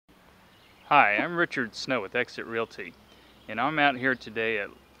Hi, I'm Richard Snow with Exit Realty, and I'm out here today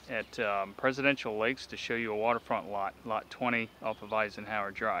at Presidential Lakes to show you a waterfront lot, Lot 20 off of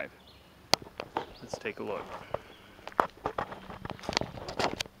Eisenhower Drive. Let's take a look.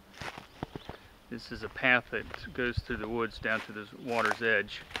 This is a path that goes through the woods down to the water's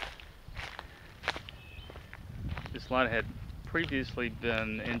edge. This lot had previously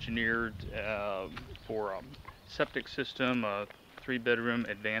been engineered for a septic system, a 3-bedroom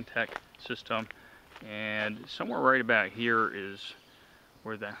Advantech system, and somewhere right about here is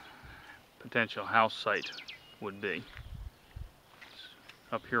where the potential house site would be. It's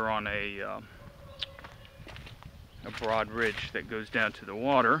up here on a broad ridge that goes down to the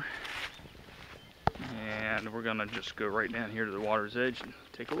water, and we're gonna just go right down here to the water's edge and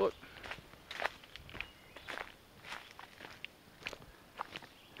take a look.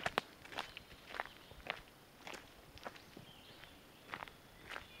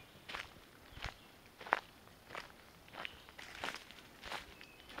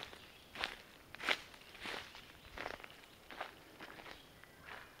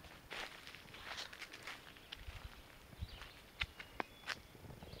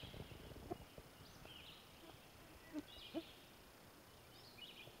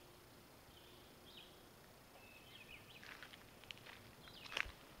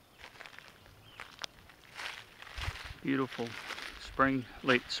 Beautiful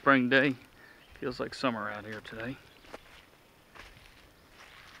late spring day. Feels like summer out here today.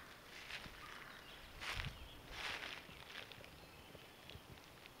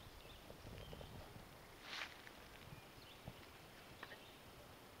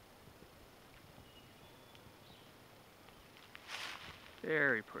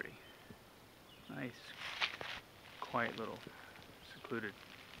 Very pretty. Nice, quiet little secluded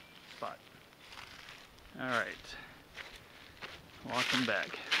spot. All right, welcome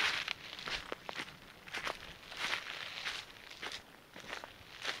back.